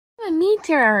me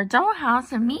to our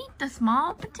dollhouse and meet the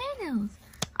small potatoes.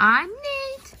 I'm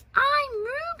Nate, I'm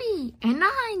Ruby, and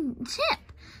I'm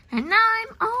Chip, and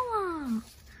I'm Ola.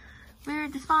 We're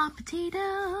the small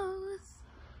potatoes.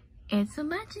 It's so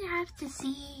much you have to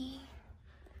see.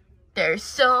 There's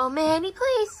so many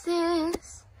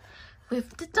places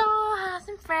with the dollhouse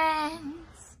and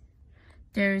friends.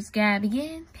 There's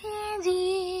Gabby and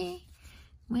Pansy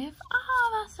with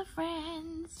all lots of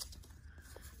friends.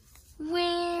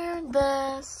 We're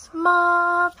the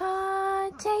small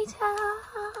potatoes.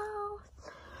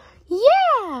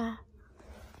 Yeah!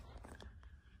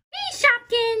 Hey,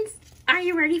 Shopkins! Are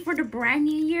you ready for the brand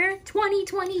new year,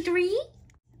 2023?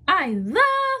 I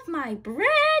love my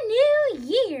brand new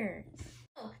year.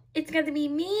 It's gonna be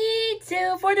me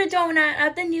too for the donut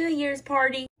at the New Year's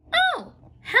party. Oh,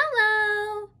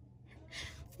 hello.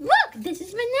 Look, this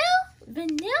is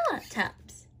Vanilla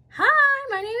Tubs. Hi,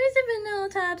 my name is Vanilla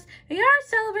Tubs. We are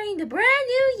celebrating the brand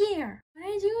new year. What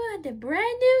I do at the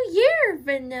brand new year,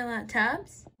 Vanilla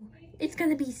Tubs? It's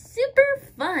gonna be super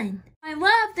fun. I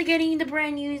love getting the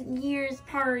brand new year's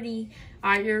party.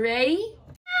 Are you ready?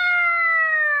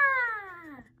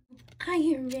 Are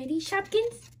you ready,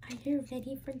 Shopkins? Are you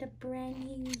ready for the brand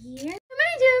new year? Me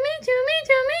too.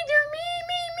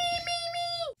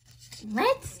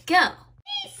 Let's go.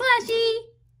 Hey, Slushy.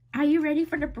 Are you ready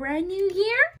for the brand new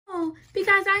year? Oh,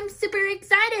 because I'm super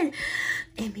excited.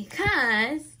 And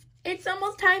because it's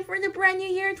almost time for the brand new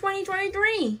year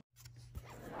 2023.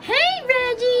 Hey,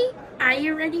 Reggie. Are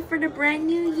you ready for the brand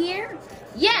new year?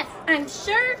 Yes, I'm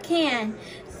sure can.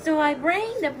 So I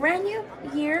bring the brand new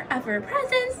year of our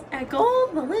presents,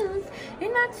 gold balloons,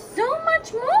 and not so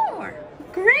much more.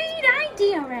 Great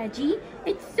idea, Reggie.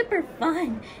 It's super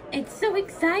fun. It's so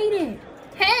excited.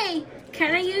 Hey,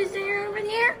 can I use it over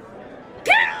here?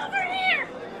 Get over here!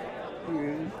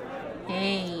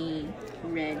 Hey,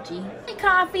 Reggie. Hey,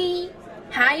 Coffee.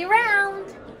 Hi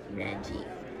around. Reggie,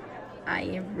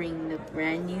 I bring the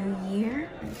brand new year?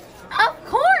 Of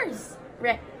course!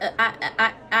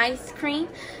 Ice cream.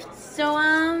 So,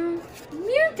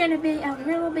 you're gonna be a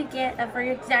little bit for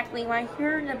exactly why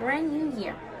you're the brand new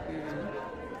year.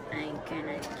 I'm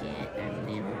gonna get a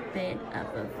little bit of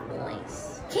a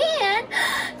voice. Can?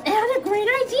 That's a great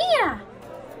idea!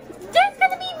 There's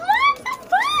gonna be lots of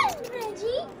fun,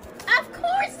 Reggie! Of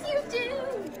course you do!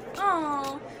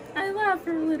 Oh, I love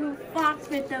her little fox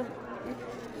with the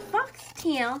fox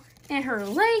tail and her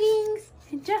leggings,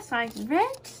 and just like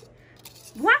Red's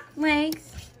black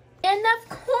legs, and of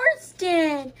course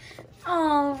did.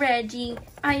 Oh, Reggie,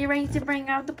 are you ready to bring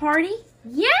out the party?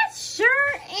 Yes,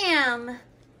 sure am.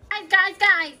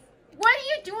 Guys, what are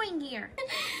you doing here?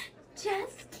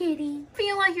 Just kidding.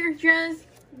 Feel like you're just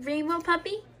Rainbow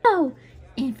Puppy? Oh,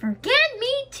 and forget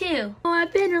me too. Oh,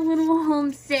 I've been a little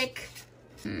homesick.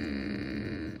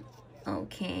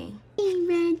 Okay. Hey,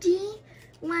 Reggie,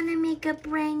 wanna make a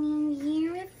brand new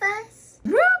year with us?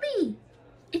 Ruby!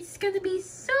 It's gonna be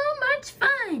so much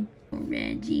fun. Oh,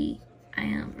 Reggie, I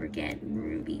don't forget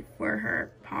Ruby for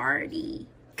her party.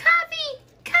 Coffee!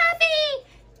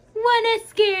 Wanna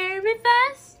scare with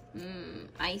us?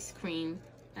 Ice cream.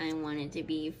 I wanted to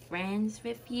be friends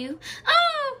with you.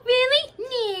 Oh, really?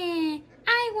 Nah,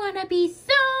 I wanna be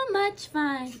so much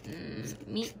fun.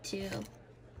 Me too.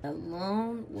 A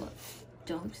lone wolf.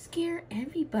 Don't scare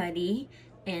everybody.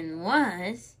 And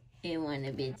was it want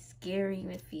to be scary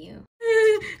with you.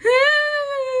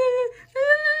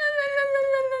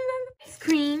 Ice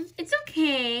cream, it's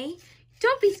okay.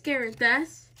 Don't be scared with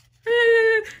us.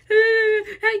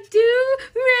 I do,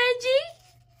 Reggie?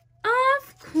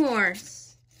 Of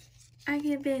course. I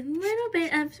give a little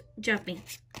bit of jumping.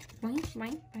 Boing,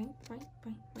 boing, boing, boing,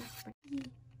 boing, boing.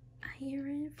 Are you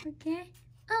ready to forget?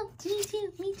 Oh,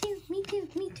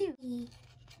 me too.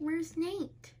 Where's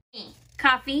Nate?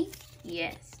 Coffee?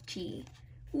 Yes, G.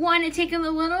 Want to take a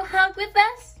little hug with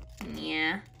us?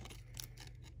 Yeah.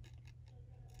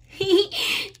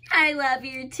 I love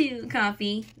you too,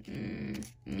 Coffee.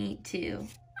 Me too.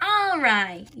 All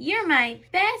right, you're my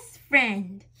best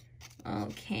friend.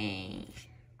 Okay.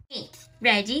 Hey,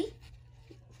 Reggie,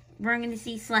 we're going to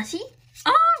see Slushy.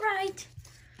 All right.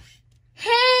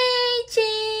 Hey, G.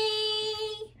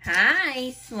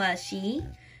 Hi, Slushy.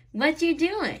 What you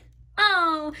doing?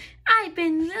 Oh, I've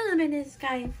been living this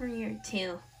guy for a year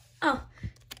too. Oh,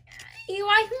 you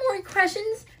like more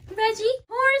questions, Reggie? Of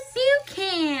course you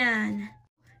can.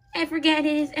 I forget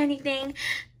it is anything.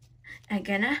 I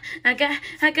got,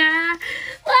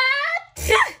 what?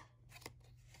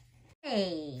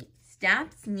 Hey,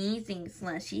 stop sneezing,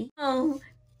 Slushy. Oh,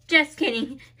 just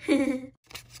kidding. Hey,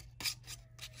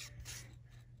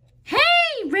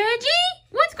 Reggie,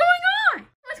 what's going on?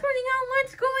 What's going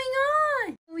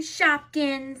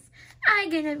Shopkins. I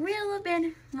get a real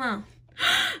bit. Well,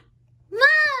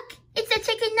 look! It's a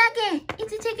chicken nugget.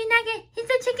 It's a chicken nugget. It's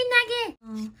a chicken nugget.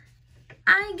 Oh,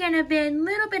 I get a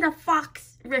little bit of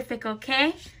fox-rific,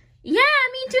 okay? Yeah,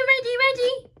 me too,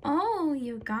 Reggie. Oh,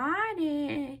 you got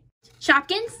it.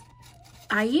 Shopkins,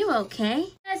 are you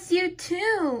okay? Yes, you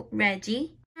too,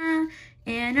 Reggie.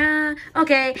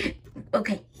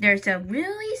 Okay, there's a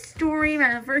really story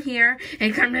over here,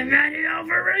 and coming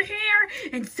over here,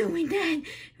 and so then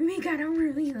we gotta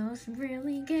really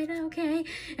get okay,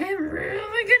 and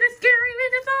really get a scary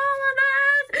minute all of us.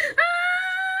 Ah!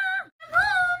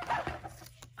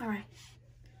 All right.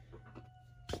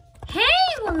 Hey,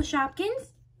 little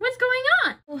Shopkins, what's going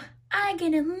on? Oh, I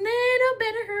get a little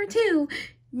bit of her too.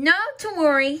 Not to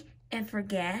worry and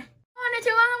forget.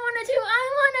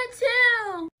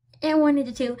 I wanted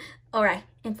to too. All right,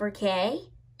 and for Kay,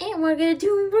 and we're gonna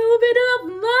do a little bit of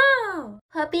Mo.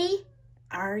 Puppy,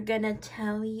 are gonna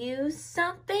tell you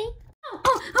something.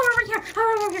 Over here.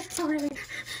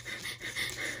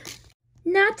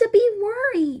 Not to be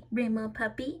worried, Rainbow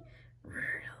Puppy.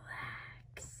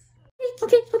 Relax.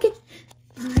 Okay.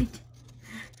 All right.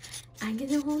 I'm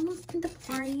gonna almost the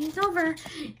party is over.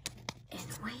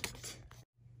 And wait.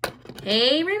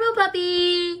 Hey, Rainbow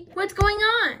Puppy! What's going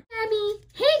on? Gabby!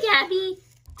 Hey, Gabby!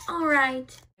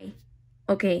 Alright.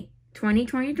 Okay,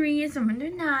 2023 is on the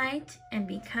night, and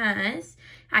because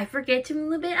I forget to a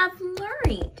little bit of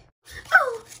worried.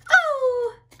 Oh!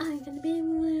 I'm gonna be a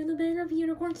little bit of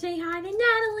unicorn. Say hi to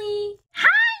Natalie.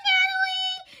 Hi,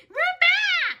 Natalie! We're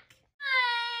back!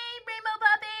 Hi, Rainbow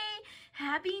Puppy!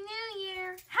 Happy New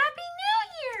Year! Happy New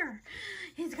Year!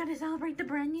 It's gonna celebrate the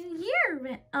brand new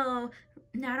year. Oh,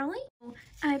 Natalie,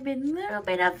 I've been a little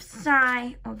bit of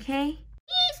shy, okay? Me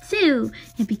too.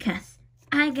 And because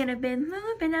I get a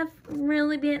little bit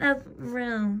of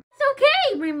room. It's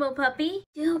okay, Rainbow Puppy.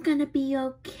 Still gonna be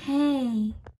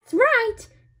okay. That's right.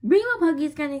 Rainbow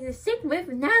Puppy's gonna sit with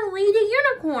Natalie the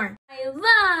unicorn. I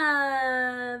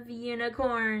love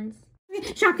unicorns.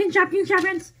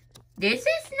 Shopkins. This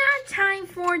is not time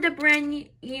for the brand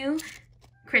new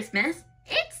Christmas.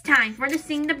 It's time for to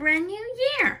sing the brand new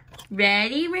year.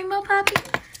 Ready, Rainbow Puppy?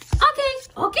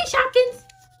 Okay, Shopkins.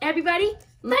 Everybody,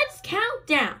 let's count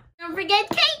down. Don't forget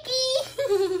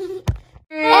Cakey.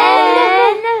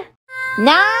 10,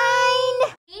 9,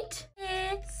 8,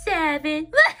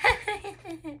 7.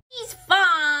 He's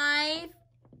 5,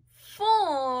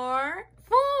 4,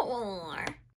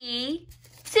 3,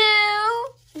 2,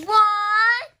 1.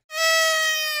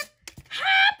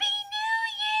 Happy New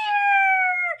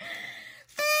Year!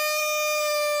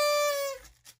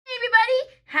 Everybody,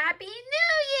 Happy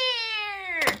New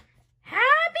Year!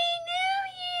 Happy New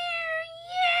Year!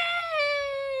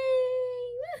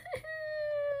 Yay!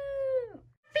 Woohoo!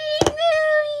 Happy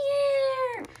New Year!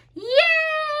 Yay!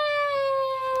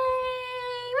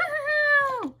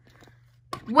 Woohoo!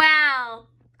 Wow,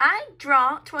 I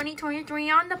draw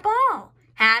 2023 on the ball.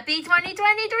 Happy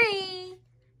 2023!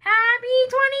 Happy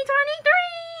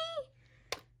 2023!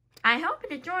 I hope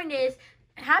you join this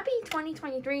Happy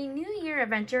 2023 New Year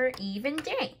adventure even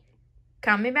day.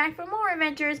 Coming back for more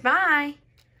adventures. Bye.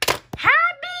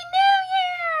 Happy New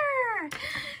Year!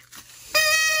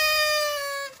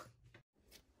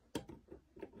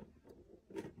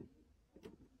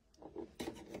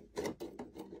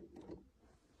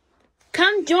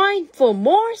 Come join for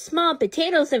more Small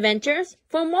Potatoes adventures.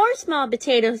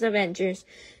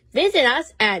 Visit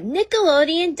us at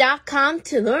Nickelodeon.com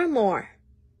to learn more.